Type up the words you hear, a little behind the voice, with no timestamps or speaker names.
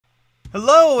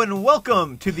Hello and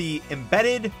welcome to the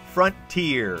Embedded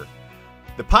Frontier,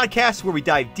 the podcast where we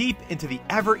dive deep into the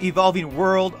ever-evolving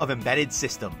world of embedded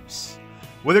systems.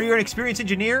 Whether you're an experienced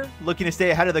engineer looking to stay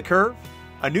ahead of the curve,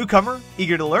 a newcomer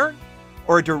eager to learn,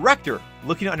 or a director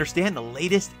looking to understand the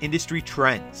latest industry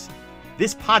trends,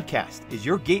 this podcast is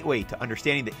your gateway to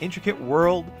understanding the intricate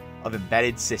world of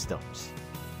embedded systems.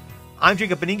 I'm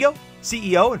Jacob Beningo,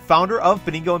 CEO and founder of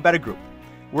Beningo Embedded Group.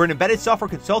 We're an embedded software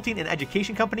consulting and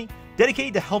education company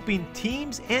dedicated to helping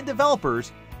teams and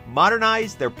developers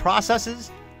modernize their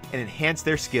processes and enhance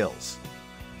their skills.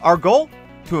 Our goal?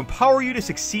 To empower you to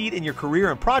succeed in your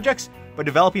career and projects by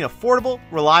developing affordable,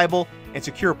 reliable, and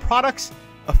secure products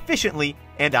efficiently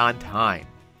and on time.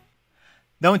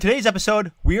 Now, in today's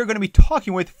episode, we are going to be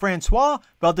talking with François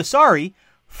Baldassari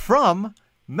from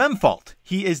Memfault.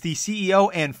 He is the CEO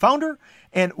and founder,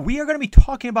 and we are going to be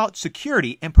talking about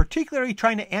security and particularly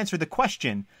trying to answer the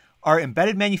question, are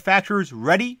embedded manufacturers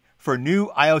ready for new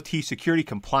IoT security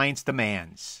compliance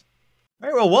demands? All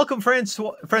right, well, welcome,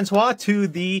 Francois, to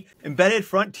the Embedded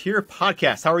Frontier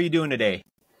podcast. How are you doing today?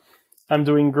 I'm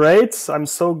doing great. I'm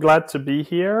so glad to be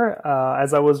here.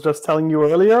 As I was just telling you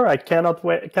earlier, I cannot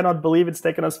believe it's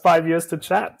taken us 5 years to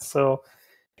chat. So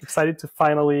excited to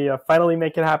finally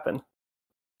make it happen.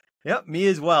 Yep, me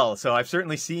as well. So I've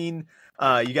certainly seen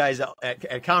you guys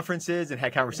at conferences and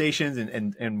had conversations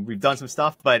and we've done some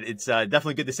stuff, but it's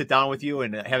definitely good to sit down with you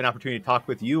and have an opportunity to talk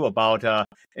with you about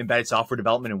embedded software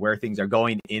development and where things are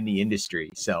going in the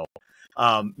industry. So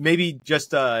maybe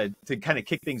just to kind of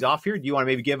kick things off here, do you want to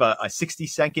maybe give a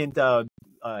 60-second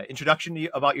introduction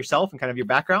about yourself and kind of your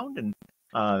background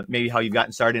and maybe how you've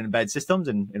gotten started in embedded systems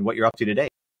and what you're up to today?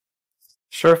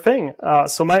 Sure thing.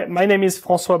 So my name is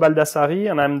François Baldassari,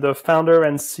 and I'm the founder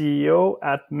and CEO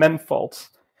at Memfault.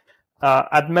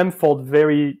 At Memfault,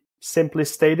 very simply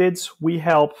stated, we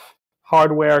help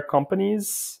hardware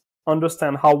companies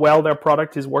understand how well their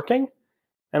product is working.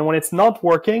 And when it's not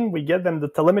working, we get them the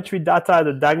telemetry data,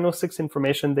 the diagnostics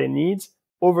information they need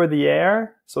over the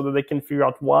air so that they can figure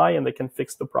out why and they can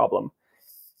fix the problem.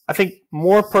 I think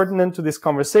more pertinent to this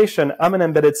conversation, I'm an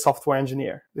embedded software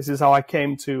engineer. This is how I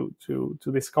came to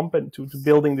this company, to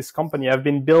building this company. I've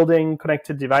been building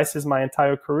connected devices my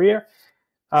entire career.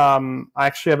 I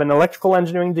actually have an electrical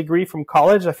engineering degree from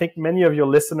college. I think many of your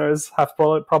listeners have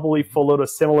probably followed a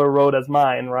similar road as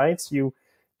mine, right? You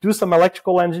do some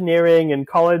electrical engineering in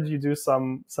college, you do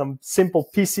some simple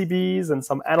PCBs and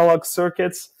some analog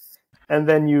circuits. And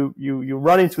then you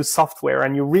run into software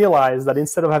and you realize that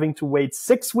instead of having to wait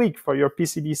 6 weeks for your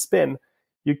PCB spin,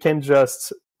 you can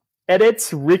just edit,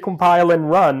 recompile, and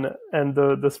run. And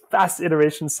the fast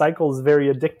iteration cycle is very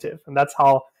addictive. And that's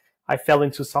how I fell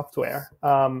into software.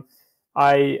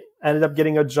 I ended up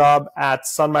getting a job at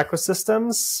Sun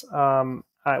Microsystems,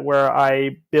 where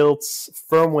I built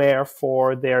firmware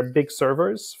for their big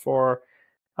servers for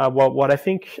what I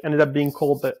think ended up being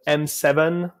called the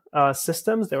M7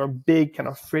 systems. They were big, kind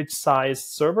of fridge-sized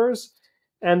servers,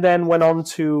 and then went on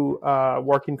to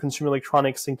work in consumer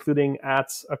electronics, including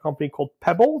at a company called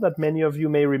Pebble that many of you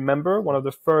may remember, one of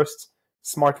the first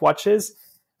smartwatches.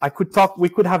 We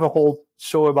could have a whole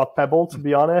show about Pebble, to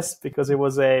be honest, because it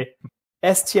was a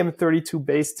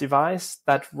STM32-based device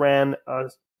that ran a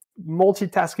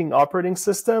multitasking operating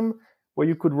system where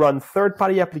you could run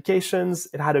third-party applications.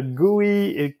 It had a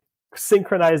GUI. It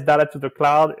synchronized data to the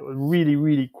cloud. It was really,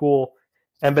 really cool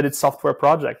embedded software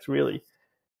project, really.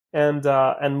 And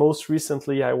most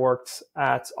recently, I worked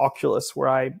at Oculus, where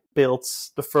I built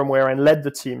the firmware and led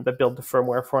the team that built the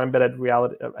firmware for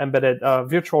embedded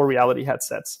virtual reality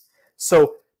headsets.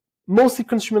 So mostly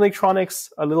consumer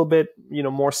electronics, a little bit,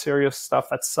 more serious stuff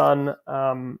at Sun,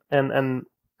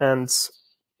 and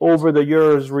over the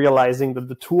years, realizing that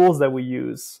the tools that we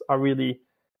use are really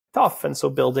tough. And so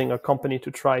building a company to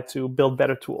try to build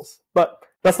better tools. But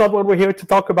that's not what we're here to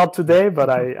talk about today, but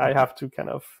I have to kind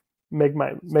of make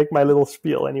my little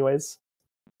spiel anyways.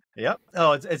 Yep.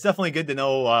 Oh, it's definitely good to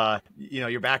know,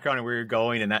 your background and where you're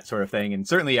going and that sort of thing. And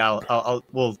certainly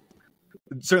we'll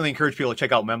certainly encourage people to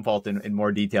check out Memfault in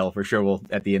more detail for sure.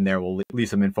 At the end there, we'll leave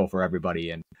some info for everybody.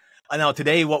 And now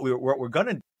today, what we're going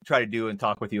to try to do and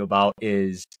talk with you about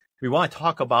is we want to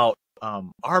talk about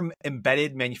are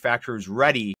embedded manufacturers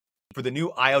ready for the new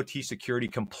IoT security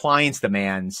compliance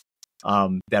demands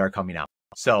that are coming out.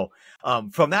 So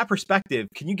from that perspective,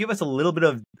 can you give us a little bit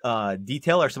of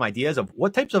detail or some ideas of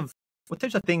what types of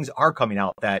things are coming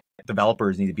out that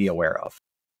developers need to be aware of?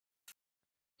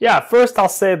 Yeah, first I'll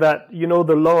say that, the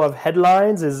law of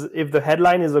headlines is if the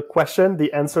headline is a question,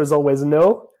 the answer is always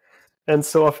no. And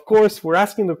so, of course, we're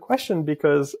asking the question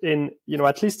because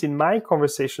at least in my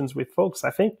conversations with folks,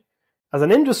 I think as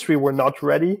an industry, we're not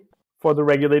ready for the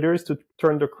regulators to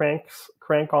turn the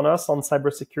crank on us on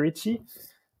cybersecurity.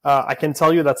 I can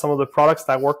tell you that some of the products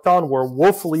that I worked on were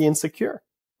woefully insecure,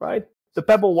 right? The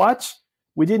Pebble Watch,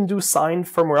 we didn't do signed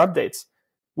firmware updates.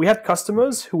 We had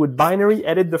customers who would binary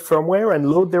edit the firmware and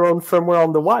load their own firmware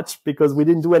on the watch because we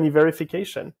didn't do any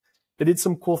verification. They did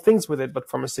some cool things with it, but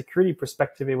from a security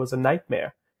perspective, it was a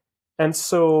nightmare. And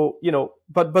so,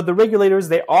 but the regulators,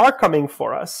 they are coming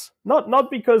for us,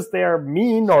 not because they're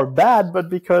mean or bad, but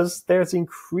because there's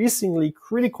increasingly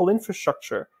critical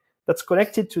infrastructure that's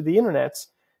connected to the internet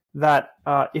that,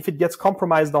 if it gets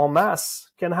compromised en masse,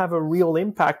 can have a real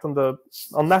impact on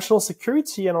national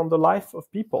security and on the life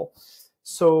of people.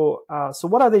 So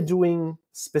what are they doing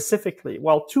specifically?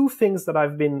 Well, two things that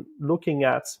I've been looking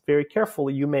at very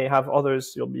carefully, you may have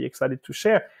others you'll be excited to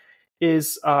share,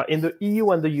 is in the EU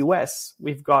and the US,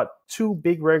 we've got two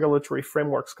big regulatory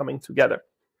frameworks coming together.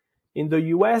 In the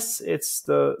US, it's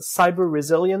the Cyber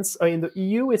Resilience, in the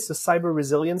EU, it's the Cyber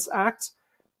Resilience Act,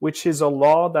 which is a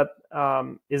law that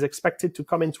is expected to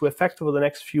come into effect over the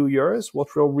next few years,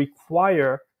 what will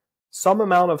require some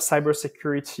amount of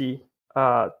cybersecurity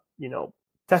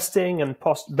testing and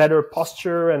better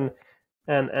posture and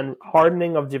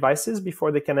hardening of devices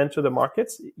before they can enter the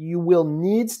markets. You will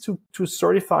need to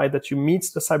certify that you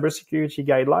meet the cybersecurity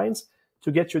guidelines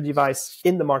to get your device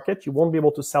in the market. You won't be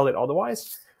able to sell it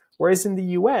otherwise. Whereas in the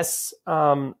US,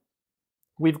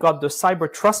 we've got the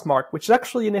Cyber Trust Mark, which is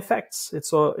actually in effect.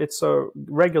 It's a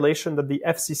regulation that the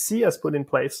FCC has put in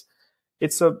place.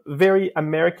 It's a very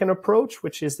American approach,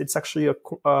 which is it's actually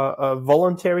a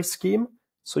voluntary scheme.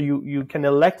 So you can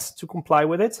elect to comply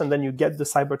with it, and then you get the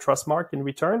Cyber Trust Mark in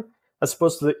return, as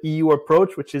opposed to the EU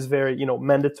approach, which is very,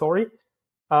 mandatory.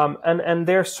 And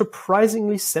they're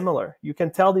surprisingly similar. You can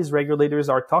tell these regulators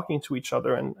are talking to each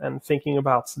other and thinking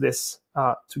about this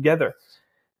together.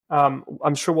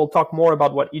 I'm sure we'll talk more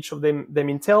about what each of them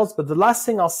entails, but the last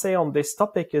thing I'll say on this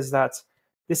topic is that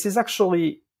this is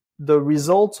actually the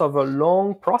result of a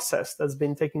long process that's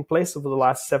been taking place over the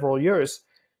last several years.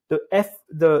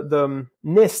 The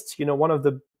NIST, one of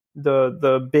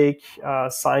the big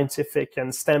scientific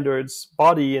and standards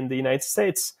body in the United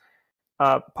States,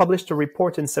 published a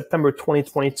report in September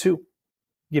 2022,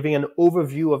 giving an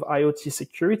overview of IoT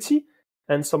security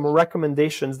and some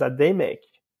recommendations that they make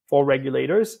for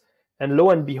regulators. And lo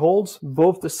and behold,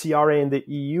 both the CRA in the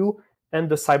EU and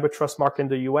the Cyber Trust Mark in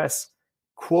the US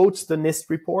quote the NIST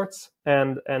reports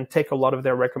and take a lot of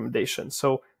their recommendations.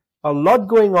 So a lot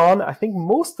going on. I think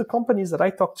most of the companies that I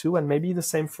talk to, and maybe the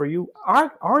same for you,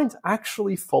 aren't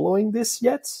actually following this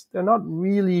yet. They're not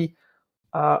really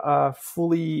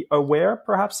fully aware,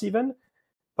 perhaps even,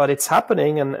 but it's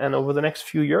happening. And over the next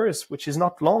few years, which is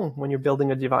not long when you're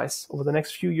building a device, over the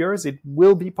next few years, it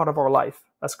will be part of our life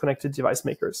as connected device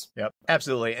makers. Yep,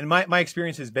 absolutely. And my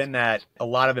experience has been that a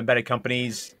lot of embedded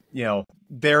companies,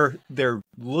 they're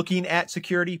looking at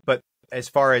security, but as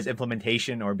far as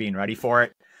implementation or being ready for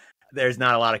it, there's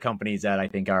not a lot of companies that I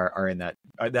think are in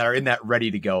that ready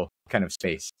to go kind of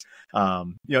space.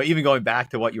 Even going back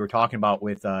to what you were talking about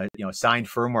with signed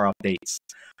firmware updates,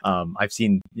 I've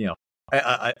seen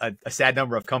a sad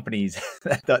number of companies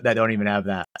that don't even have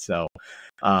that. So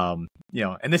and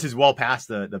this is well past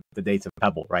the dates of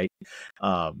Pebble, right?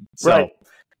 Right.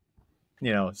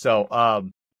 So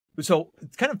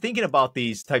kind of thinking about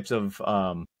these types of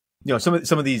some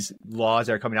of these laws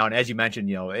that are coming out, and as you mentioned,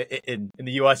 in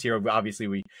the U.S. here,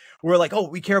 obviously we're like, oh,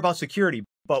 we care about security,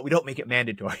 but we don't make it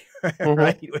mandatory,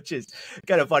 right? Which is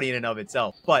kind of funny in and of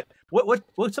itself. But what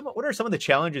are some of the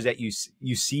challenges that you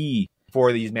see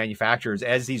for these manufacturers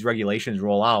as these regulations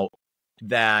roll out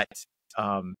that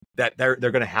they're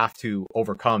going to have to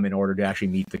overcome in order to actually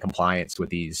meet the compliance with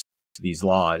these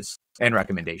laws and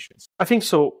recommendations? I think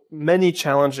so. Many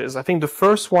challenges. I think the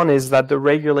first one is that the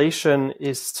regulation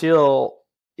is still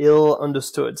ill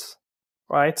understood,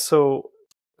 right? So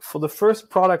for the first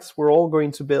products we're all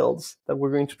going to build that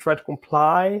we're going to try to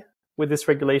comply with this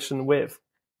regulation with,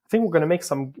 I think we're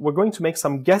going to make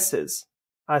some guesses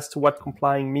as to what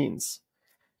complying means.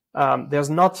 There's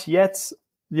not yet,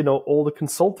 all the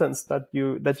consultants that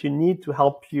you need to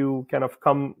help you kind of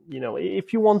come,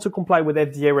 if you want to comply with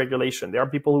FDA regulation, there are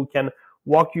people who can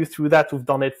walk you through that who've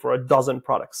done it for a dozen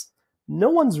products. No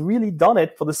one's really done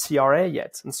it for the CRA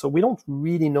yet. And so we don't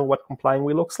really know what complying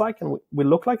will look like, and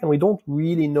we don't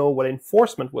really know what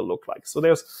enforcement will look like. So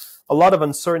there's a lot of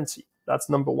uncertainty. That's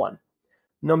number one.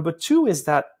 Number two is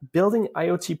that building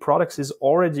IoT products is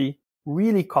already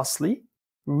really costly,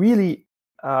 really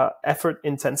effort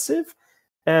intensive,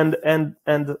 and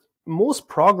most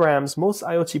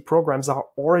IoT programs are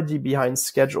already behind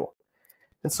schedule.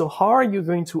 And so how are you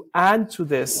going to add to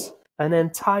this an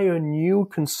entire new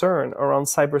concern around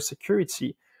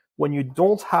cybersecurity when you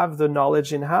don't have the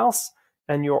knowledge in-house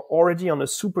and you're already on a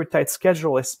super tight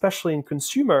schedule, especially in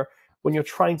consumer, when you're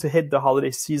trying to hit the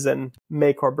holiday season,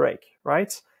 make or break,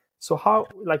 right? So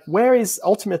where is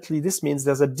ultimately this means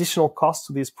there's additional cost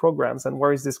to these programs, and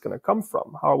where is this going to come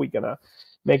from? How are we going to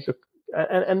make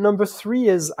and number three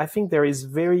is, I think there is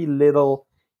very little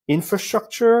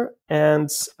infrastructure and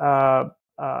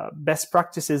best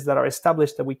practices that are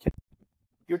established that we can.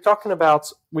 We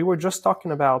were just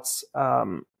talking about,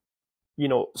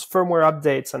 firmware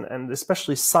updates and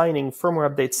especially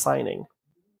firmware update signing.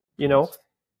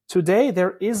 Today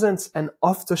there isn't an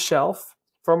off-the-shelf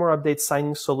firmware update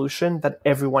signing solution that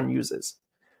everyone uses.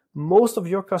 Most of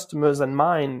your customers and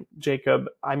mine, Jacob,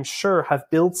 I'm sure have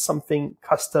built something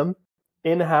custom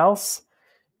in-house,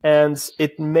 and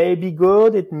it may be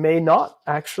good, it may not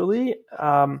actually.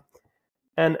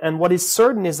 And what is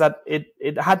certain is that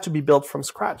it had to be built from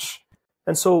scratch.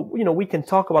 And so, we can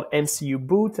talk about MCU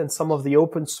boot and some of the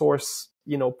open source,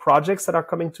 projects that are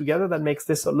coming together that makes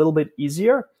this a little bit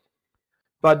easier.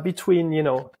 But between,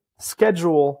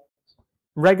 schedule,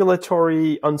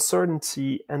 regulatory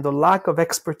uncertainty, and the lack of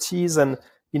expertise and,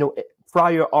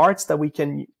 prior arts that we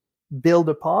can build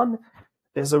upon,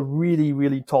 there's a really,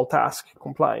 really tall task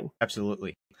complying.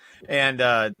 Absolutely. And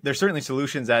there's certainly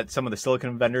solutions that some of the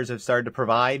silicon vendors have started to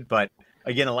provide, but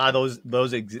again, a lot of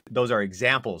those are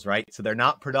examples, right? So they're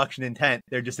not production intent.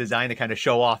 They're just designed to kind of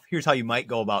show off, here's how you might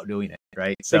go about doing it,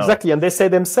 right? So, exactly. And they say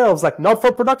themselves, like, not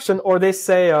for production, or they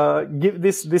say, give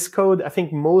this code. I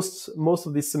think most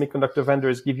of these semiconductor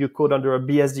vendors give you code under a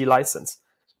BSD license.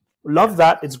 Love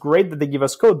that. It's great that they give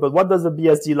us code, but what does the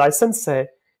BSD license say?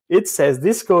 It says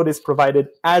this code is provided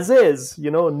as is,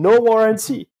 no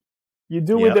warranty. You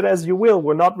do with it as you will.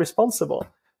 We're not responsible.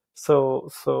 So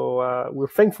we're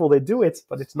thankful they do it,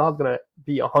 but it's not going to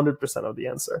be 100% of the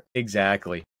answer.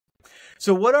 Exactly.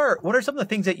 So what are some of the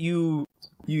things that you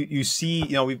see?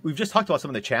 We've just talked about some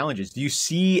of the challenges. Do you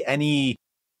see any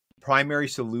primary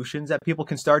solutions that people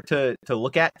can start to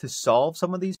look at to solve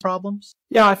some of these problems?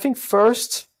 Yeah, I think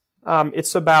first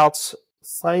it's about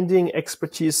finding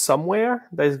expertise somewhere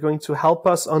that is going to help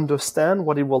us understand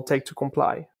what it will take to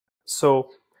comply. So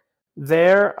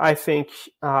there, I think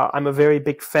I'm a very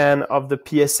big fan of the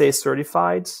PSA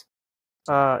certified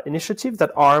initiative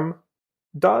that ARM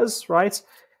does, right?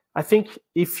 I think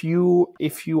if you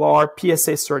are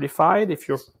PSA certified, if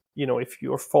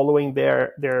you're following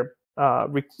their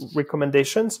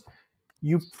recommendations,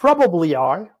 you probably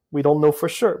are. We don't know for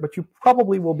sure, but you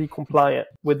probably will be compliant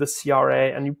with the CRA,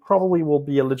 and you probably will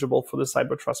be eligible for the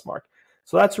Cyber Trust mark.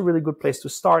 So that's a really good place to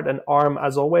start. And ARM,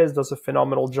 as always, does a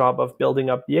phenomenal job of building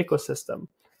up the ecosystem.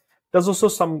 There's also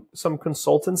some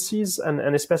consultancies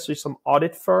and especially some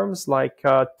audit firms like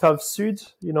TÜV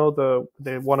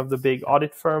SÜD, one of the big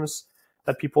audit firms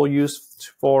that people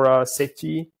use for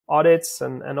safety audits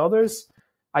and others.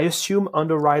 I assume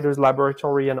Underwriters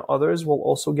Laboratory and others will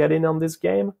also get in on this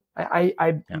game.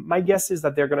 My guess is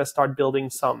that they're going to start building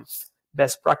some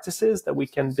best practices that we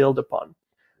can build upon.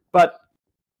 But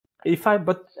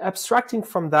abstracting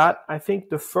from that, I think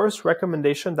the first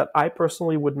recommendation that I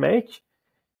personally would make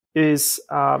is,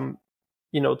 to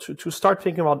start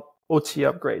thinking about OT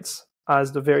upgrades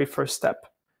as the very first step.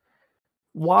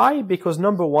 Why? Because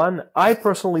number one, I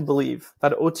personally believe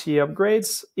that OTA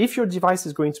upgrades, if your device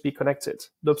is going to be connected,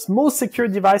 the most secure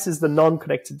device is the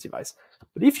non-connected device.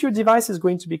 But if your device is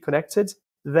going to be connected,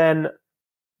 then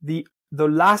the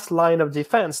last line of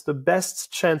defense, the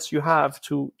best chance you have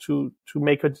to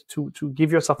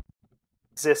give yourself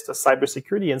exist a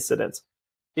cybersecurity incident,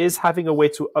 is having a way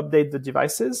to update the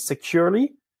devices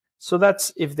securely, so that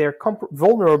if they're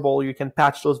vulnerable, you can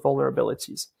patch those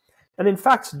vulnerabilities. And in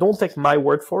fact, don't take my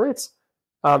word for it.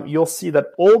 You'll see that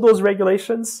all those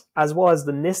regulations, as well as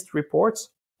the NIST reports,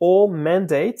 all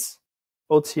mandate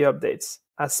OT updates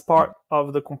as part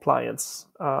of the compliance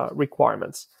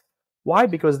requirements. Why?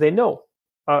 Because they know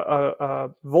a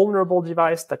vulnerable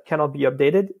device that cannot be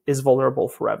updated is vulnerable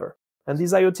forever. And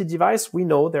these IoT devices, we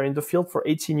know they're in the field for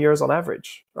 18 years on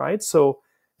average, right? So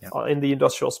in the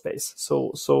industrial space.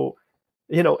 So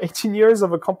 18 years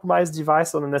of a compromised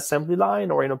device on an assembly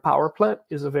line or in a power plant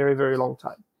is a very, very long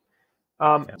time.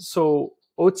 So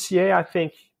OTA, I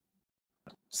think,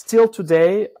 still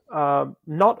today,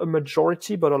 not a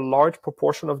majority, but a large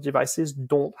proportion of devices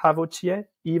don't have OTA,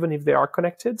 even if they are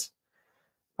connected.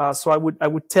 So I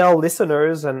would tell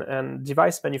listeners and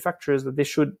device manufacturers that they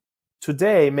should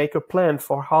today make a plan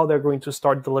for how they're going to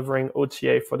start delivering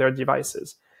OTA for their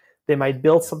devices. They might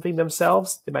build something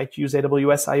themselves. They might use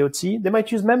AWS IoT. They might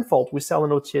use Memfault. We sell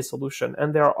an OTA solution,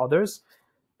 and there are others.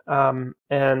 And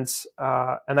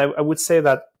I would say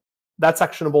that that's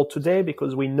actionable today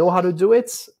because we know how to do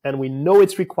it and we know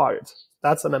it's required.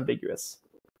 That's unambiguous.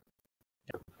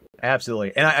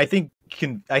 Absolutely. And I think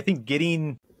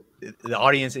getting the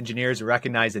audience engineers to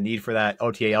recognize the need for that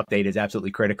OTA update is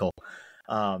absolutely critical.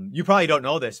 You probably don't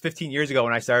know this. 15 years ago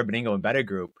when I started Beningo Embedded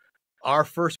Group, our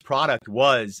first product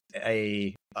was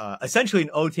essentially an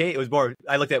OTA. It was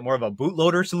I looked at more of a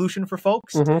bootloader solution for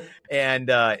folks. Mm-hmm. And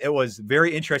it was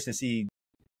very interesting to see,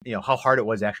 how hard it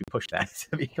was to actually push that.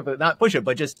 I mean, not push it,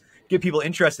 but just get people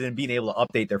interested in being able to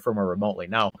update their firmware remotely.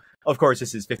 Now, of course,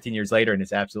 this is 15 years later and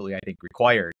it's absolutely, I think,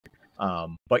 required.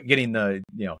 But getting the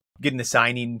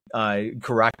signing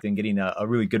correct and getting a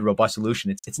really good, robust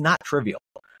solution, it's not trivial.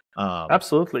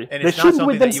 Absolutely. And it's not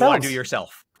something that you want to do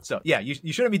yourself. So yeah,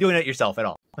 you shouldn't be doing it yourself at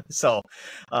all. So,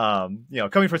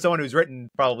 coming from someone who's written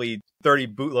probably 30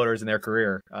 bootloaders in their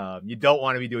career, you don't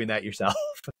want to be doing that yourself,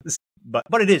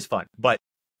 but it is fun, but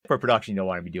for production, you don't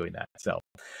want to be doing that. So,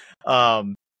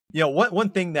 one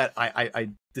thing that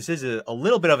this is a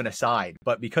little bit of an aside,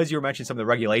 but because you were mentioning some of the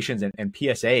regulations and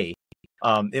PSA,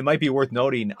 it might be worth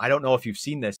noting, I don't know if you've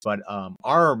seen this, but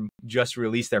ARM just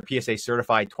released their PSA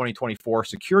certified 2024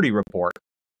 security report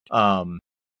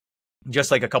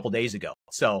just like a couple days ago.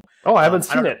 So, I haven't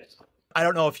seen it. I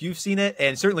don't know if you've seen it,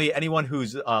 and certainly anyone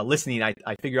who's listening, I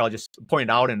figure I'll just point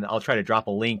it out and I'll try to drop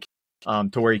a link to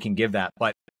where you can give that,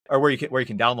 or where you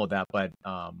can download that. But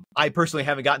I personally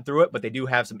haven't gotten through it, but they do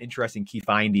have some interesting key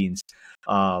findings.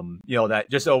 That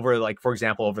just over, like, for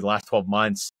example, over the last 12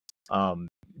 months,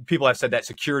 people have said that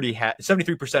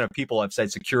 73% of people have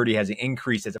said security has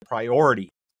increased as a priority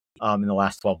in the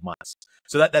last 12 months.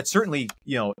 So that certainly,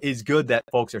 is good that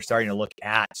folks are starting to look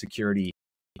at security,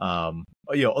 a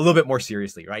little bit more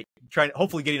seriously, right?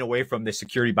 Hopefully getting away from the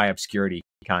security by obscurity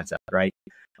concept, right?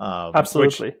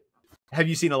 Absolutely. Have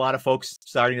you seen a lot of folks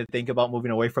starting to think about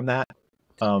moving away from that?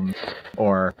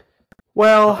 Or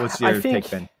what's your take,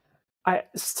 Ben? I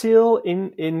still,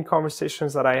 in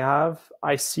conversations that I have,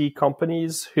 I see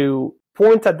companies who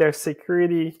point at their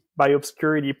security by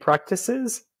obscurity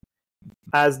practices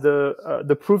as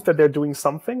the proof that they're doing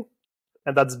something,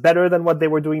 and that's better than what they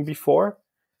were doing before.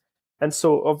 And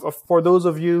so, for those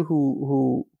of you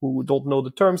who don't know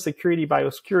the term, security by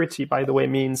obscurity, by the way,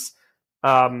 means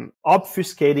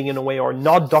obfuscating in a way, or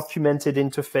not documented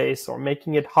interface, or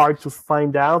making it hard to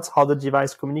find out how the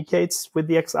device communicates with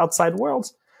the outside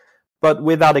world, but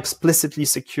without explicitly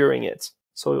securing it.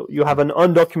 So you have an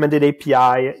undocumented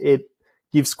API. It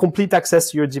gives complete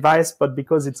access to your device, but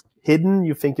because it's hidden,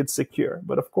 you think it's secure.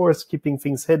 But of course, keeping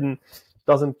things hidden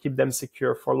doesn't keep them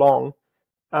secure for long.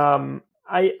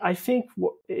 I think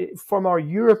from our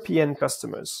European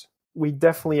customers, we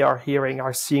definitely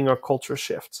are seeing a culture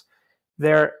shift.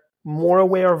 They're more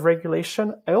aware of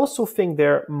regulation. I also think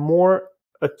they're more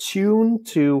attuned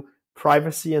to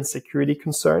privacy and security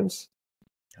concerns,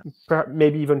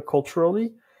 maybe even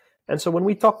culturally. And so when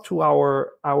we talk to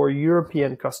our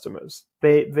European customers,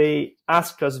 they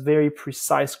ask us very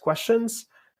precise questions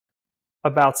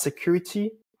about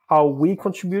security, how we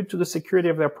contribute to the security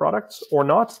of their products or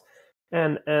not,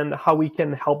 and how we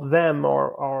can help them,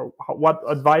 or what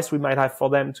advice we might have for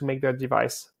them to make their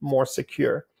device more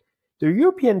secure.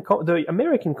 The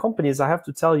American companies, I have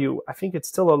to tell you, I think it's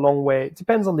still a long way. It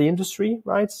depends on the industry,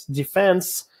 right?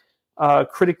 Defense,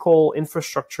 critical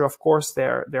infrastructure, of course,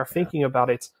 they're thinking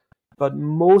about it. But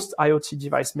most IoT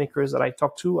device makers that I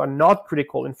talk to are not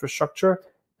critical infrastructure,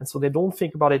 and so they don't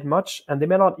think about it much, and they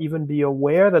may not even be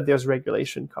aware that there's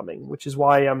regulation coming, which is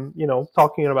why I'm,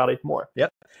 talking about it more.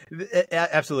 Yep,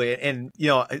 absolutely. And,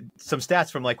 some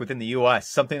stats from within the US,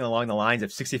 something along the lines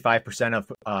of 65%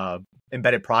 of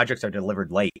embedded projects are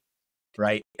delivered late,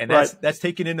 right? And that's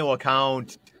taken into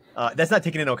account. That's not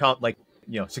taking into account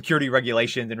security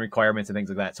regulations and requirements and things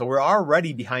like that. So we're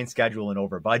already behind schedule and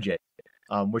over budget,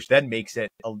 which then makes it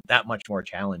that much more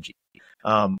challenging.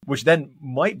 Which then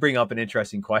might bring up an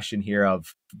interesting question here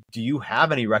of, do you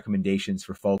have any recommendations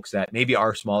for folks that maybe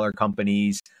are smaller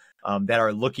companies that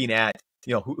are looking at,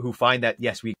 who find that,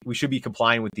 yes, we should be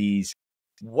complying with these?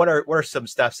 What are some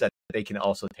steps that they can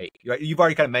also take? You've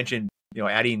already kind of mentioned,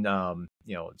 adding,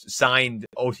 signed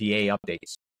OTA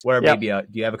updates. Maybe do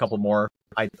you have a couple more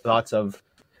thoughts of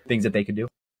things that they could do?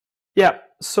 Yeah.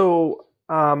 So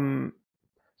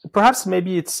perhaps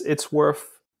maybe it's worth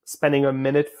spending a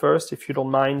minute first, if you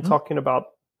don't mind, talking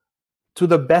about, to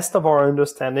the best of our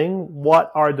understanding,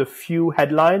 what are the few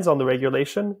headlines on the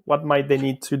regulation? What might they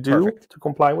need to do to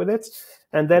comply with it?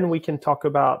 And then we can talk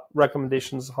about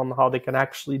recommendations on how they can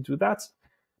actually do that.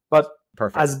 But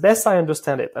Perfect. as best I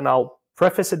understand it, and I'll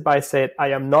preface it by saying I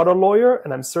am not a lawyer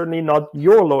and I'm certainly not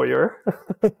your lawyer,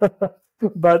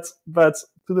 but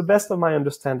to the best of my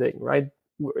understanding, right,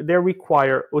 they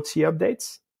require OT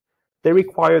updates. They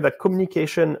require that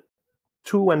communication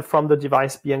to and from the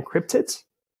device be encrypted,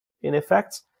 in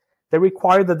effect. They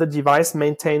require that the device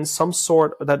maintains some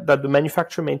sort, that the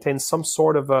manufacturer maintains some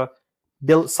sort of a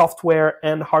software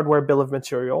and hardware bill of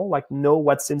material, like know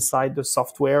what's inside the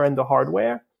software and the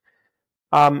hardware.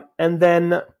 And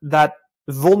then that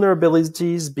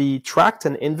vulnerabilities be tracked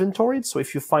and inventoried. So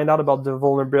if you find out about the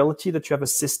vulnerability, that you have a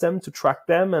system to track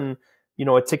them and,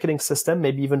 a ticketing system,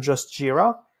 maybe even just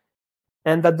Jira.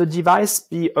 And that the device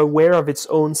be aware of its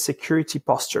own security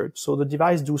posture. So the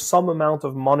device do some amount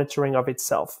of monitoring of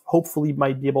itself, hopefully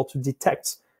might be able to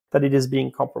detect that it is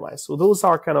being compromised. So those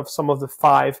are kind of some of the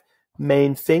 5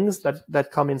 main things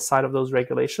that come inside of those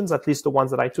regulations, at least the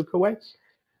ones that I took away.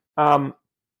 And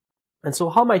so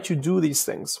how might you do these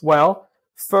things? Well,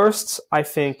 first, I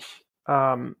think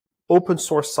open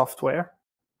source software.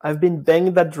 I've been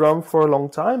banging that drum for a long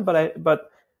time,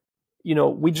 but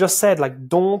we just said, like,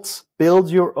 don't build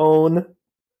your own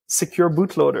secure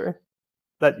bootloader,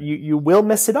 that you will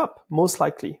mess it up, most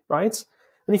likely, right?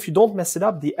 And if you don't mess it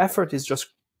up, the effort is just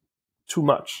too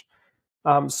much.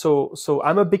 So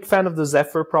I'm a big fan of the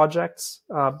Zephyr projects,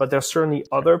 but there's certainly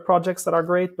other projects that are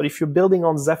great. But if you're building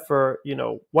on Zephyr,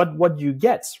 what do you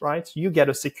get, right? You get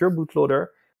a secure bootloader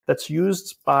that's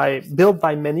built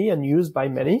by many and used by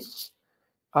many.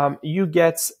 You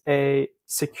get a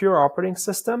secure operating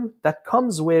system that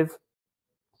comes with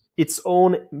its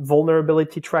own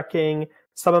vulnerability tracking,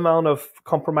 some amount of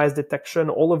compromise detection,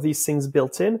 all of these things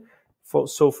built in.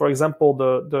 So for example,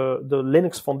 the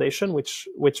Linux Foundation, which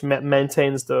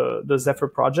maintains the Zephyr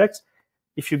project,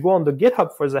 if you go on the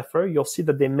GitHub for Zephyr, you'll see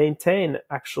that they maintain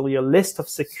actually a list of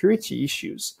security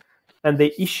issues, and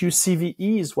they issue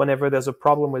CVEs whenever there's a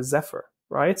problem with Zephyr,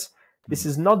 right? This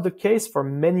is not the case for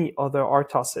many other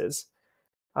RTOSes.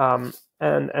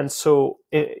 And so,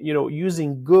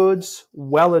 using good,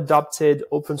 well-adopted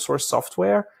open source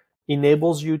software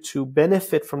enables you to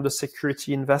benefit from the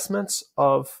security investments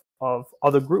of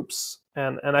other groups.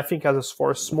 And I think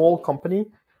for a small company,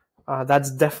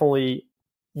 that's definitely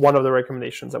one of the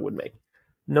recommendations I would make.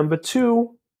 Number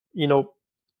 2,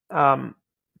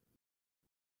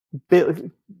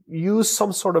 use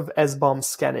some sort of SBOM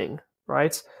scanning,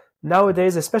 right?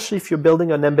 Nowadays, especially if you're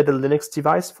building an embedded Linux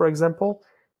device, for example,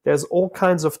 there's all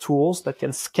kinds of tools that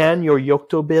can scan your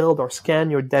Yocto build or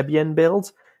scan your Debian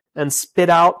build and spit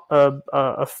out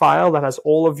a file that has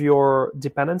all of your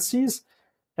dependencies.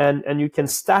 And you can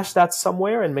stash that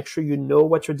somewhere and make sure you know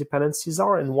what your dependencies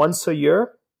are. And once a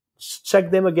year,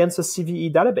 check them against a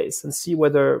CVE database and see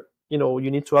whether,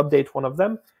 you need to update one of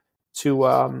them to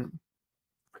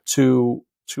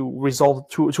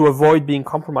avoid being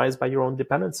compromised by your own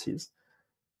dependencies.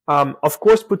 Of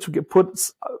course,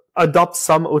 adopt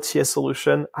some OTA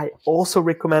solution. I also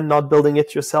recommend not building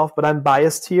it yourself, but I'm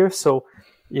biased here, so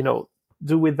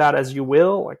do with that as you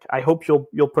will. Like, I hope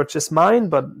you'll purchase mine,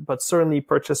 but certainly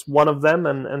purchase one of them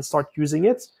and start using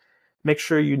it. Make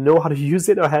sure you know how to use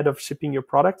it ahead of shipping your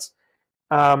products.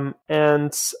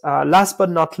 And last but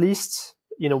not least,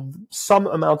 some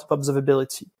amount of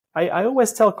observability. I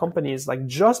always tell companies, like,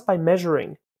 just by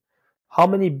measuring how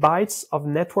many bytes of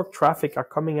network traffic are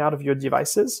coming out of your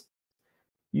devices,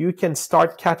 you can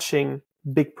start catching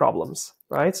big problems,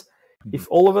 right? Mm-hmm. If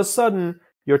all of a sudden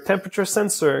your temperature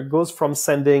sensor goes from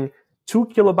sending 2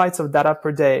 kilobytes of data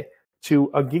per day to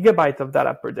a gigabyte of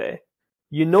data per day,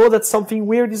 you know that something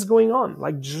weird is going on.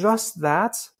 Like, just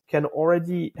that can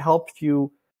already help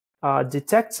you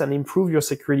detect and improve your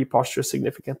security posture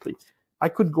significantly. I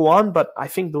could go on, but I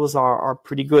think those are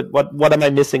pretty good. What am I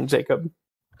missing, Jacob?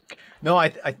 No,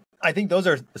 I think those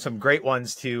are some great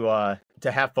ones to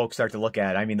have folks start to look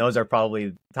at. I mean, those are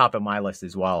probably top of my list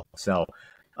as well. So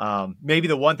maybe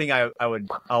the one thing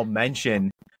I'll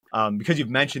mention, because you've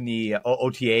mentioned the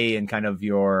OTA and kind of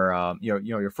your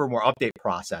firmware update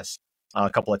process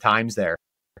a couple of times there.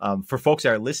 For folks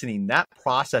that are listening, that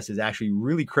process is actually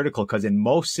really critical, because in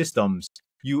most systems,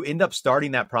 you end up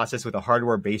starting that process with a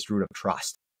hardware-based root of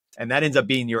trust. And that ends up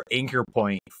being your anchor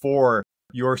point for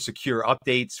your secure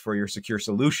updates, for your secure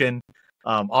solution.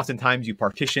 Oftentimes you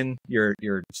partition your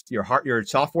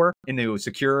software into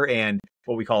secure and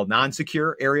what we call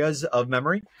non-secure areas of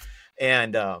memory.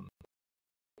 And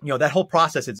that whole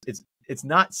process, it's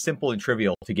not simple and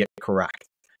trivial to get correct.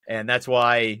 And that's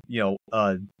why,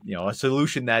 a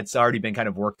solution that's already been kind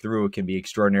of worked through can be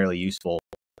extraordinarily useful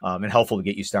and helpful to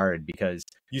get you started, because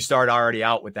you start already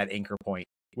out with that anchor point,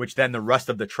 which then the rest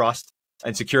of the trust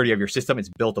and security of your system is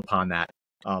built upon that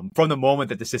from the moment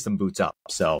that the system boots up.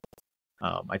 So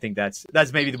I think that's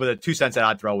maybe the 2 cents that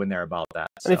I'd throw in there about that.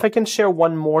 And if I can share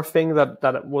one more thing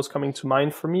that was coming to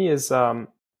mind for me is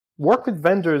work with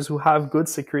vendors who have good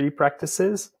security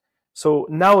practices. So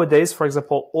nowadays, for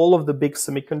example, all of the big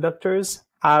semiconductors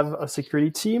have a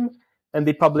security team and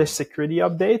they publish security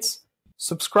updates.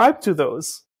 Subscribe to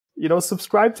those,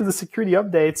 subscribe to the security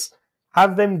updates,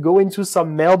 have them go into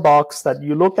some mailbox that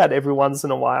you look at every once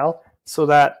in a while so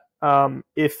that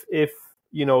if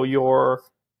your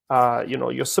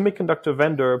semiconductor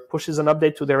vendor pushes an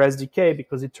update to their SDK,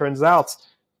 because it turns out,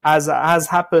 as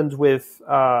happened with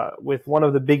one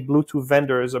of the big Bluetooth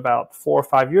vendors about 4 or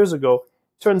 5 years ago,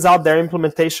 turns out their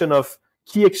implementation of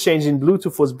key exchange in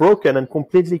Bluetooth was broken and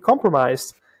completely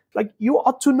compromised. Like, you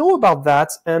ought to know about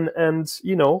that and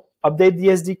update the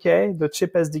SDK, the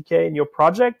chip SDK in your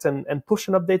project and push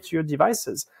an update to your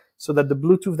devices so that the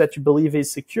Bluetooth that you believe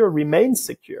is secure remains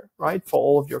secure, right, for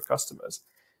all of your customers.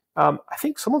 I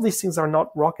think some of these things are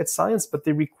not rocket science, but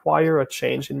they require a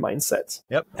change in mindset.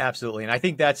 Yep, absolutely. And I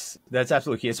think that's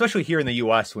absolutely key, especially here in the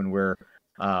US when we're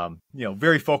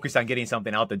very focused on getting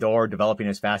something out the door, developing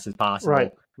as fast as possible.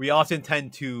 Right. We often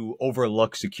tend to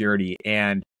overlook security,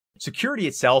 and security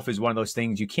itself is one of those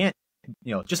things you can't,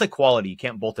 just like quality, you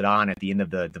can't bolt it on at the end of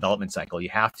the development cycle. You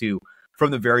have to,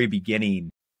 from the very beginning,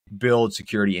 build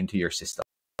security into your system.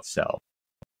 So,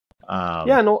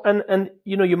 and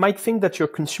you might think that your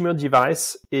consumer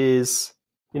device is,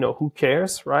 who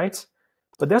cares, right?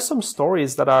 But there's some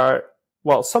stories that are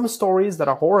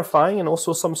horrifying, and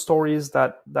also some stories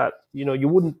that you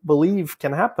wouldn't believe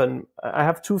can happen. I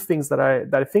have 2 things that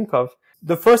I think of.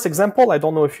 The first example, I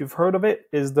don't know if you've heard of it,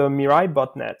 is the Mirai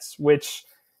botnets, which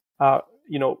a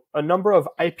number of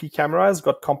IP cameras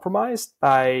got compromised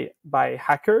by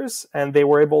hackers, and they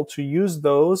were able to use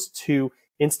those to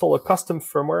install a custom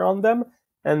firmware on them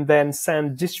and then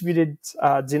send distributed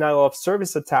denial of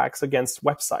service attacks against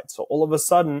websites. So all of a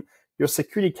sudden, your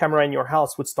security camera in your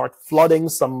house would start flooding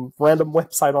some random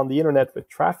website on the internet with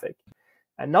traffic.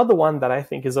 Another one that I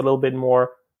think is a little bit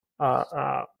more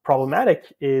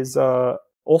problematic is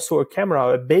also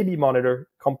a baby monitor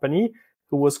company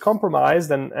who was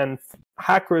compromised, and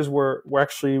hackers were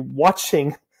actually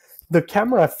watching the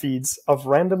camera feeds of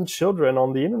random children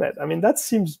on the internet. I mean, that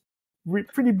seems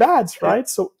pretty bad, right?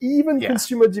 So even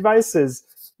consumer devices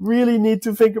really need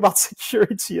to think about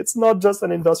security. It's not just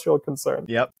an industrial concern.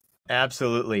 Yep.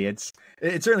 Absolutely. It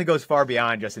certainly goes far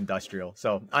beyond just industrial.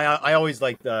 So I always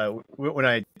like when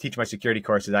I teach my security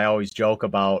courses, I always joke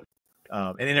about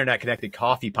an internet connected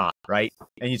coffee pot, right?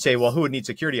 And you'd say, well, who would need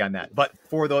security on that? But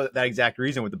for that exact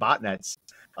reason with the botnets,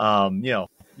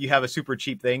 you have a super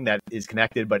cheap thing that is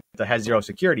connected, but that has zero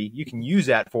security. You can use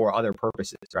that for other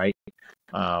purposes, right?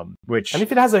 And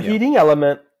if it has a heating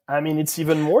element, I mean, it's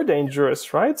even more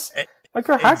dangerous, right? Like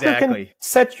a hacker can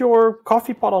set your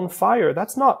coffee pot on fire.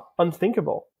 That's not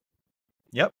unthinkable.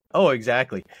 Yep. Oh,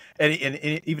 exactly. And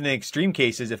even in extreme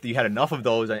cases, if you had enough of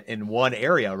those in one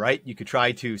area, right, you could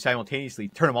try to simultaneously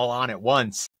turn them all on at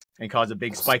once and cause a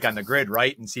big spike on the grid,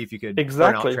 right? And see if you could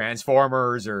burn out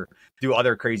transformers or do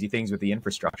other crazy things with the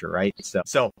infrastructure, right?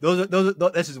 So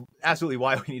this is absolutely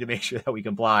why we need to make sure that we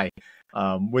comply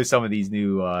with some of these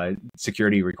new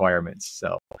security requirements.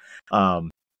 So,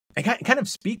 and kind of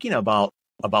speaking about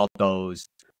those,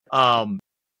 as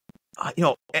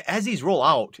these roll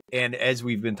out, and as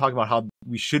we've been talking about how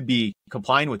we should be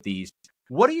complying with these,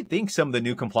 what do you think some of the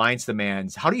new compliance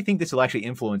demands? How do you think this will actually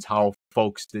influence how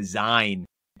folks design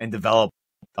and develop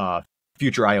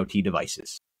future IoT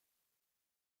devices?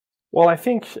 Well, I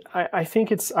think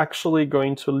it's actually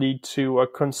going to lead to a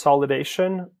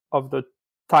consolidation of the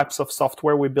types of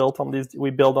software we build on these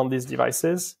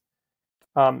devices.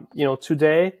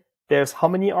 Today there's how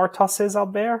many RTOSes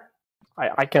out there?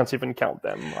 I can't even count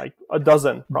them, like a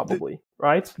dozen probably,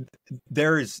 right?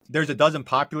 There's a dozen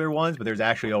popular ones, but there's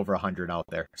actually over 100 out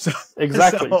there. So,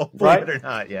 exactly, believe it or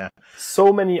not, yeah.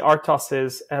 So many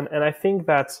RTOSes, and I think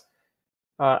that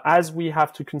as we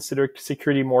have to consider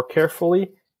security more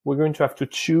carefully, we're going to have to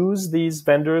choose these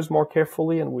vendors more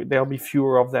carefully, and there'll be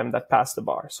fewer of them that pass the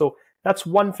bar. So that's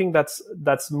one thing that's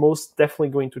most definitely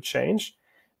going to change.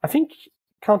 I think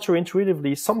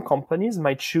counterintuitively, some companies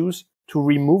might choose to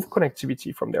remove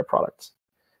connectivity from their products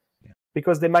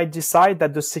because they might decide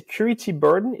that the security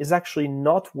burden is actually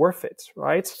not worth it,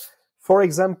 right? For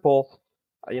example,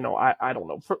 I don't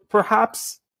know,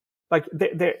 perhaps like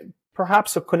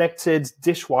perhaps a connected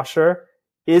dishwasher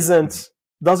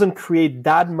doesn't create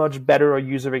that much better a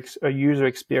user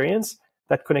experience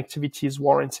that connectivity is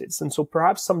warranted. And so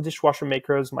perhaps some dishwasher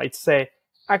makers might say,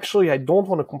 actually, I don't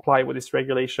want to comply with this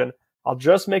regulation. I'll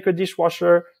just make a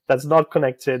dishwasher that's not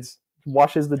connected,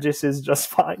 washes the dishes just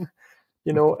fine.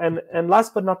 And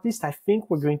last but not least, I think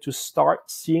we're going to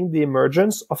start seeing the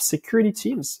emergence of security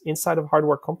teams inside of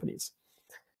hardware companies,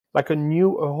 like a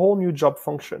whole new job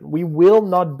function. We will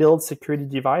not build security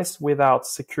device without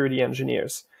security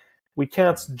engineers. We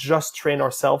can't just train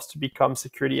ourselves to become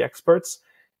security experts.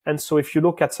 And so if you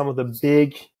look at some of the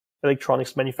big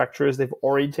electronics manufacturers, they've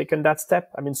already taken that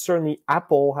step. I mean, certainly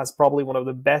Apple has probably one of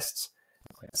the best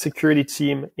security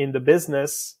team in the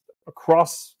business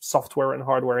across software and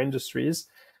hardware industries.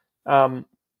 But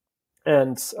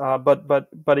even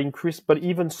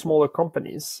smaller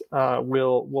companies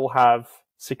will have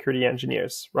security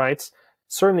engineers, right?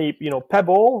 Certainly,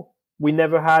 Pebble, we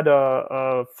never had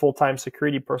a full-time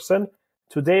security person.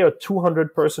 Today, a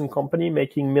 200-person company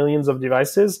making millions of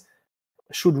devices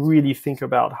should really think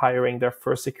about hiring their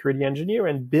first security engineer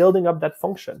and building up that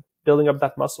function, building up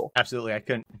that muscle. Absolutely. I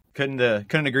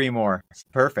couldn't agree more.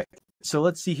 Perfect. So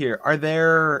let's see here. Are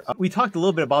there, we talked a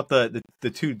little bit about the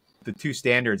two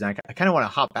standards, and I kind of want to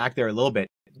hop back there a little bit.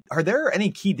 Are there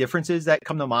any key differences that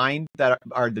come to mind that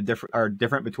are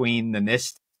different between the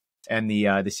NIST and the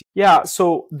Yeah,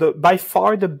 so by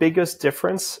far the biggest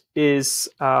difference is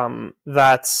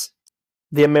that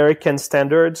the American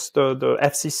standards, the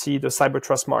FCC, the Cyber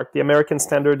Trust Mark, the American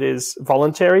standard is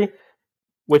voluntary,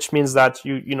 which means that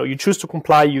you choose to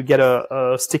comply, you get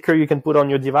a sticker you can put on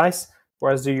your device,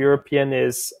 whereas the European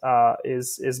is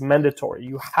mandatory.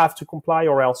 You have to comply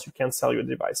or else you can't sell your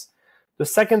device. The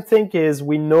second thing is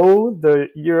we know the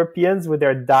Europeans with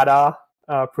their data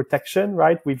protection,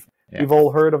 right? We've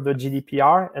all heard of the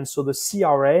GDPR, and so the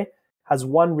CRA has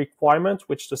one requirement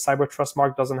which the Cyber Trust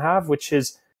Mark doesn't have, which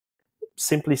is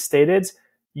simply stated,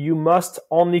 you must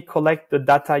only collect the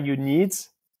data you need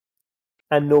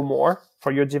and no more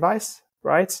for your device,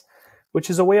 right? Which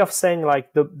is a way of saying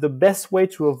like the best way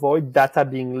to avoid data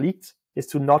being leaked is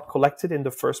to not collect it in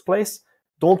the first place.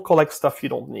 Don't collect stuff you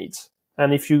don't need.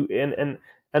 And if you,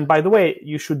 and by the way,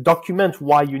 you should document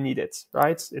why you need it,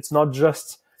 right? It's not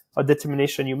just a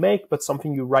determination you make, but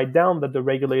something you write down that the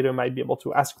regulator might be able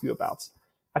to ask you about.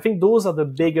 I think those are the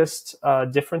biggest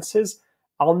differences.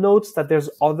 I'll note that there's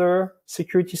other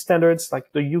security standards,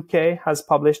 like the UK has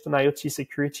published an IoT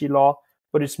security law,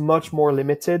 but it's much more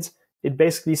limited. It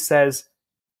basically says,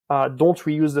 don't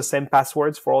reuse the same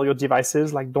passwords for all your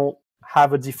devices. Like, don't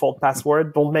have a default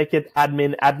password. Don't make it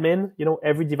admin.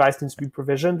 Every device needs to be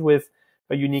provisioned with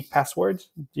a unique password,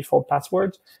 default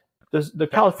password. The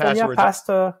California passed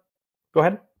go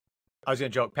ahead. I was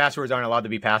going to joke. Passwords aren't allowed to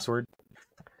be password.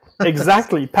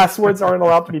 Exactly. Passwords aren't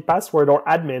allowed to be password or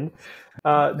admin.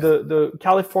 The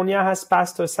California has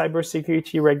passed a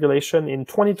cybersecurity regulation in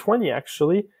 2020,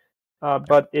 actually.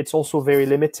 But it's also very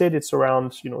limited. It's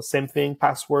around, same thing,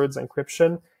 passwords,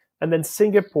 encryption. And then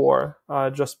Singapore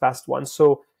just passed one.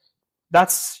 So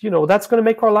that's going to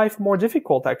make our life more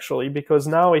difficult, actually, because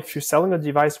now if you're selling a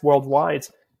device worldwide,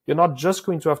 you're not just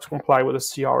going to have to comply with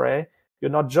a CRA.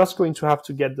 You're not just going to have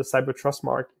to get the Cyber Trust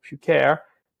Mark if you care,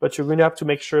 but you're going to have to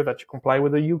make sure that you comply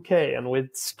with the UK and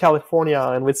with California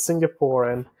and with Singapore.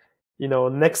 And,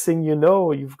 next thing you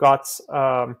know, you've got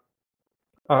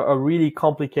a really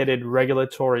complicated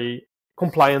regulatory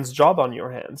compliance job on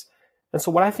your hands. And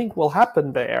so what I think will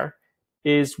happen there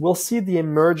is we'll see the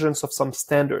emergence of some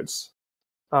standards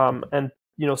and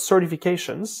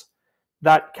certifications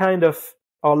that kind of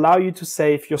allow you to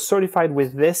say, if you're certified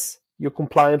with this, you're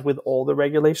compliant with all the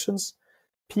regulations.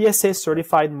 PSA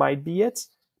certified might be it,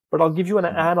 but I'll give you an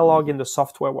analog in the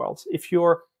software world. If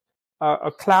you're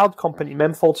a cloud company,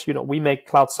 Memfault, we make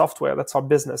cloud software. That's our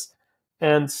business.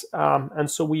 And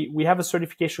so we have a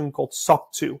certification called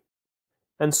SOC 2.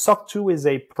 And SOC 2 is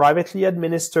a privately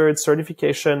administered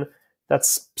certification that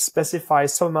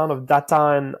specifies some amount of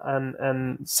data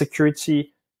and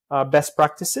security best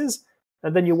practices.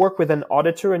 And then you work with an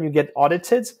auditor and you get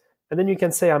audited. And then you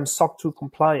can say, I'm SOC 2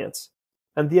 compliant.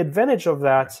 And the advantage of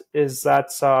that is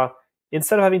that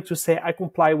instead of having to say, I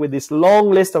comply with this long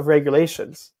list of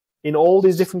regulations in all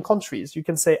these different countries, you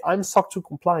can say, I'm SOC 2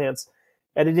 compliant.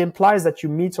 And it implies that you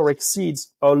meet or exceed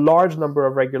a large number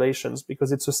of regulations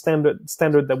because it's a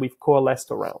standard that we've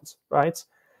coalesced around, right?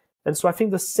 And so I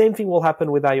think the same thing will happen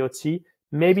with IoT.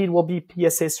 Maybe it will be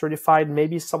PSA certified.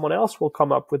 Maybe someone else will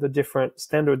come up with a different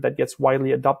standard that gets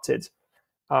widely adopted,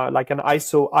 like an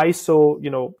ISO.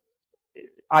 ISO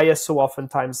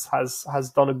oftentimes has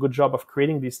done a good job of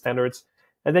creating these standards.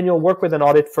 And then you'll work with an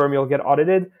audit firm. You'll get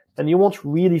audited, and you won't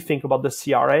really think about the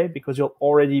CRA because you'll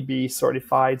already be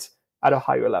certified at a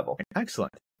higher level.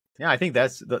 Excellent. Yeah, I think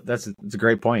that's a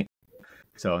great point.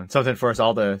 So, and something for us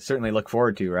all to certainly look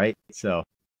forward to, right? So,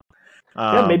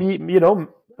 Yeah, maybe,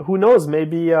 who knows?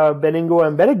 Maybe Beningo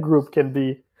Embedded Group can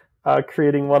be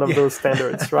creating one of those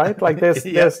standards, right? Like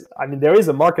there is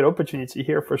a market opportunity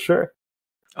here for sure.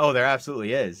 Oh, there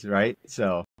absolutely is, right?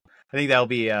 So I think that'll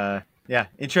be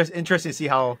interesting to see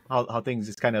how things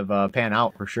just kind of pan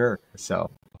out for sure. So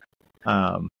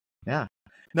yeah.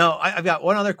 Now I've got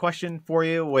one other question for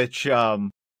you, which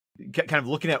kind of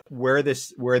looking at where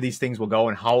these things will go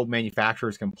and how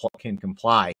manufacturers can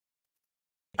comply.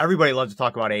 Everybody loves to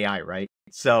talk about AI, right?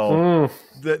 So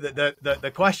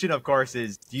the question, of course,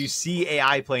 is: do you see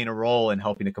AI playing a role in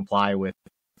helping to comply with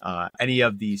any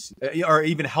of these, or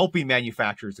even helping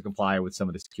manufacturers to comply with some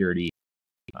of the security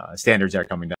standards that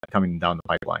are coming down the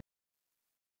pipeline?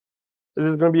 This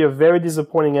is going to be a very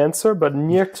disappointing answer, but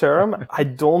near term, I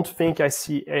don't think I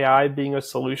see AI being a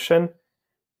solution,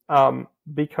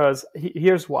 because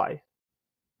here's why.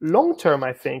 Long term,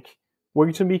 I think we're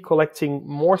going to be collecting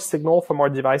more signal from our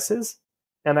devices,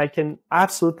 and I can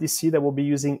absolutely see that we'll be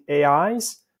using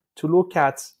AIs to look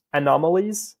at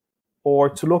anomalies or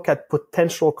to look at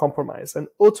potential compromise and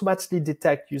automatically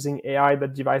detect using AI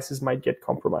that devices might get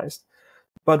compromised.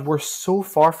 But we're so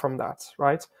far from that,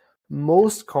 right?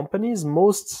 Most companies,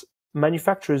 most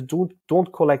manufacturers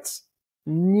don't collect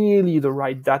nearly the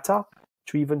right data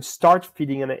to even start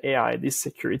feeding an AI this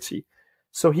security.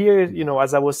 So here,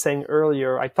 as I was saying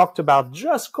earlier, I talked about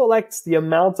just collect the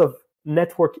amount of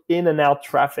network in and out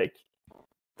traffic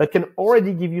that can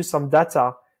already give you some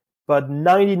data, but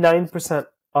 99%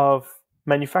 of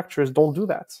manufacturers don't do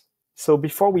that. So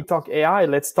before we talk AI,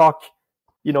 let's talk,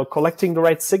 collecting the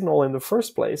right signal in the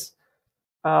first place.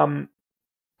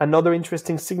 Another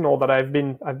interesting signal that I've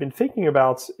been thinking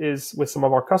about is with some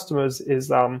of our customers is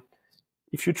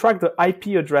if you track the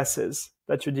IP addresses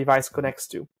that your device connects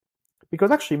to, because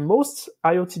actually most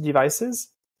IoT devices,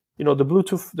 the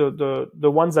Bluetooth,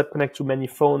 the ones that connect to many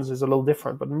phones is a little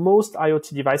different, but most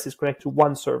IoT devices connect to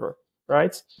one server,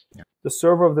 right? Yeah. The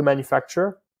server of the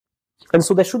manufacturer. And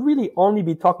so they should really only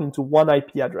be talking to one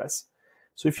IP address.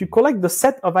 So if you collect the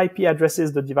set of IP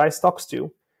addresses the device talks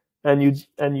to, and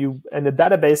a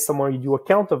database somewhere, you do a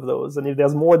count of those, and if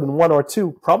there's more than one or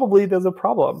two, probably there's a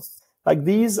problem. Like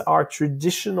these are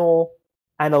traditional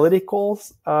analytical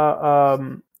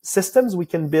systems we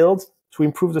can build to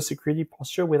improve the security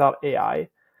posture without AI.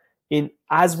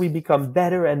 As we become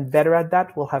better and better at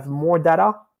that, we'll have more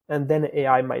data, and then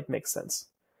AI might make sense.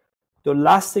 The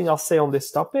last thing I'll say on this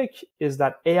topic is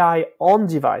that AI on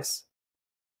device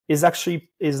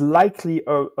is likely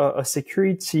a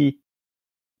security,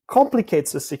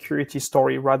 complicates the security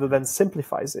story rather than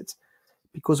simplifies it,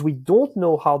 because we don't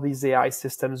know how these AI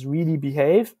systems really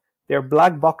behave. They're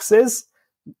black boxes.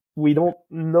 We don't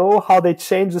know how they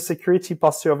change the security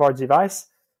posture of our device.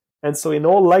 And so in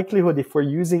all likelihood, if we're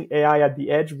using AI at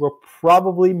the edge, we're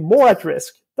probably more at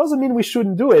risk. Doesn't mean we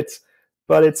shouldn't do it,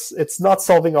 but it's not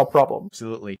solving our problem.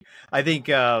 Absolutely. I think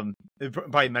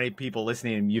probably many people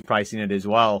listening, and you've probably seen it as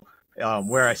well,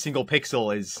 where a single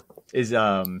pixel is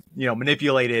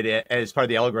manipulated as part of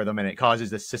the algorithm, and it causes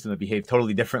the system to behave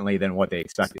totally differently than what they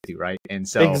expect it to, right? And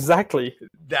so exactly,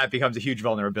 that becomes a huge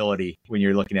vulnerability when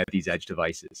you're looking at these edge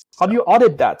devices. How do you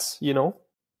audit that?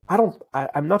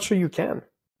 I'm not sure you can.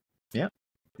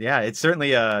 Yeah, it's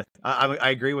certainly I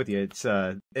agree with you. It's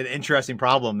an interesting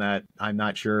problem that I'm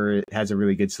not sure it has a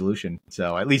really good solution.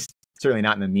 So at least certainly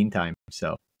not in the meantime.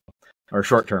 Or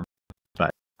short term.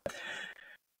 But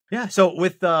yeah, so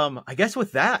with I guess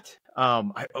with that,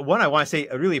 I want to say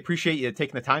I really appreciate you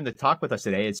taking the time to talk with us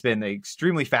today. It's been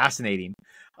extremely fascinating.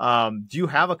 Do you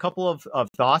have a couple of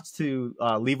thoughts to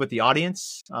leave with the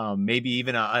audience? Maybe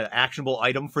even an actionable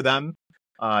item for them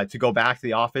to go back to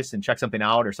the office and check something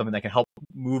out, or something that can help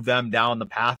move them down the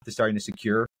path to starting to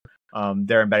secure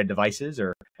their embedded devices,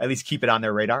 or at least keep it on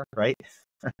their radar, right?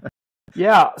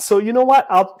 Yeah. So you know what?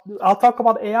 I'll talk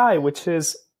about AI, which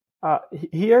is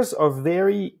here's a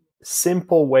very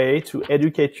simple way to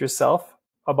educate yourself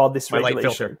about this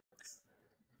regulation.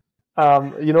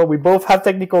 We both have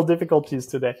technical difficulties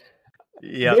today.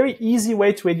 Yep. Very easy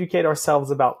way to educate ourselves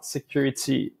about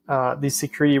security, the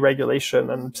security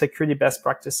regulation and security best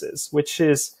practices, which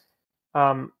is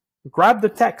grab the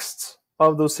text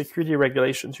of those security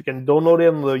regulations. You can download it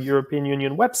on the European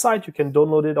Union website. You can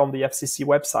download it on the FCC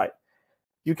website.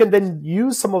 You can then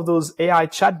use some of those AI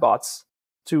chatbots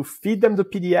to feed them the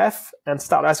PDF and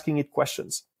start asking it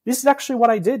questions. This is actually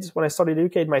what I did when I started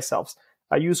educating myself.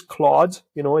 I use Claude.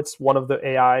 It's one of the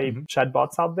AI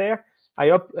chatbots out there.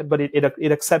 But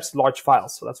it accepts large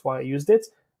files, so that's why I used it.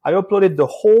 I uploaded the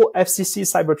whole FCC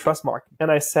Cyber Trust Mark,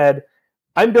 and I said,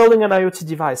 I'm building an IoT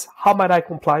device. How might I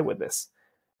comply with this?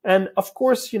 And of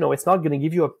course, it's not going to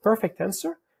give you a perfect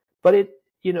answer, but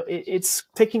it's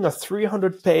taking a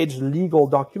 300-page legal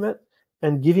document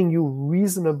and giving you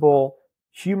reasonable,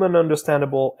 human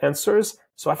understandable answers.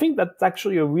 So I think that's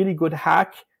actually a really good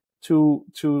hack to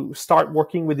start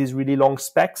working with these really long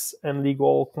specs and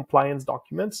legal compliance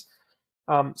documents.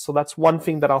 So that's one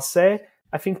thing that I'll say.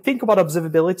 I think about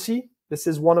observability. This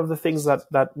is one of the things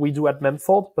that we do at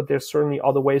Memfault, but there's certainly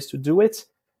other ways to do it.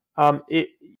 The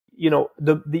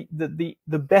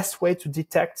best way to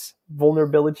detect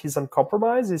vulnerabilities and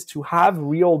compromise is to have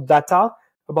real data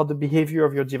about the behavior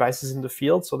of your devices in the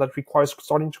field. So that requires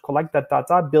starting to collect that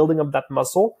data, building up that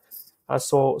muscle.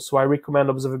 So I recommend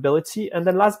observability. And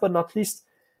then last but not least,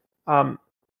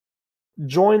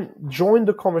 join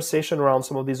the conversation around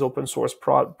some of these open source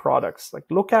products. Like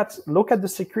look at the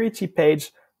security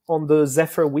page on the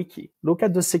Zephyr wiki. Look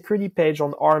at the security page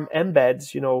on ARM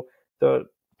embeds, the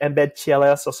embed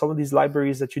TLS or some of these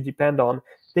libraries that you depend on.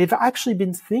 They've actually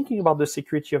been thinking about the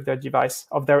security of their device,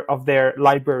 of their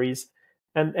libraries,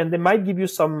 and they might give you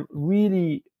some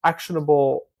really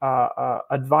actionable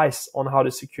advice on how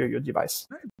to secure your device.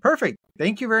 Perfect.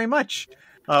 Thank you very much.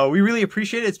 We really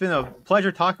appreciate it. It's been a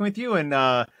pleasure talking with you,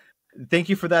 and thank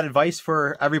you for that advice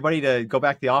for everybody to go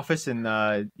back to the office and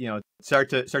start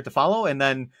to follow. And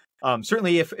then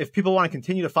certainly, if people want to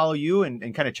continue to follow you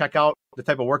and kind of check out the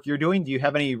type of work you're doing, do you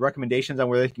have any recommendations on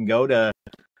where they can go to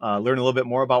learn a little bit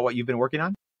more about what you've been working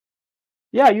on?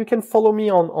 Yeah, you can follow me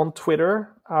on Twitter.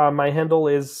 My handle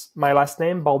is my last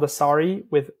name, Baldassari,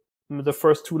 with the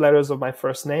first two letters of my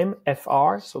first name,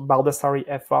 FR, so Baldassari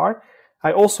FR.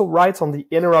 I also write on the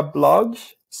Interrupt blog.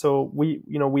 So we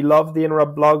love the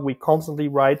Interrupt blog. We constantly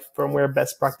write firmware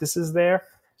best practices there.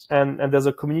 And there's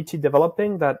a community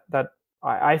developing that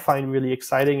I find really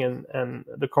exciting, and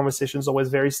the conversation is always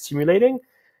very stimulating.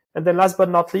 And then last but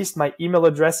not least, my email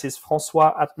address is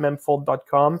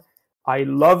francois@memfault.com. I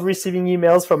love receiving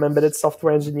emails from embedded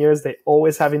software engineers. They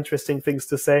always have interesting things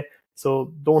to say.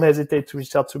 So don't hesitate to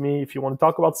reach out to me if you want to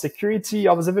talk about security,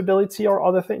 observability, or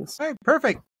other things. All right,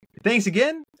 perfect. Thanks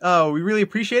again. We really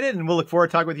appreciate it, and we'll look forward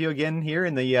to talking with you again here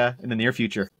in the near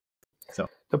future. So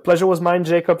the pleasure was mine,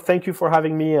 Jacob. Thank you for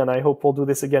having me, and I hope we'll do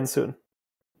this again soon.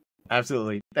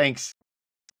 Absolutely. Thanks.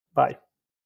 Bye.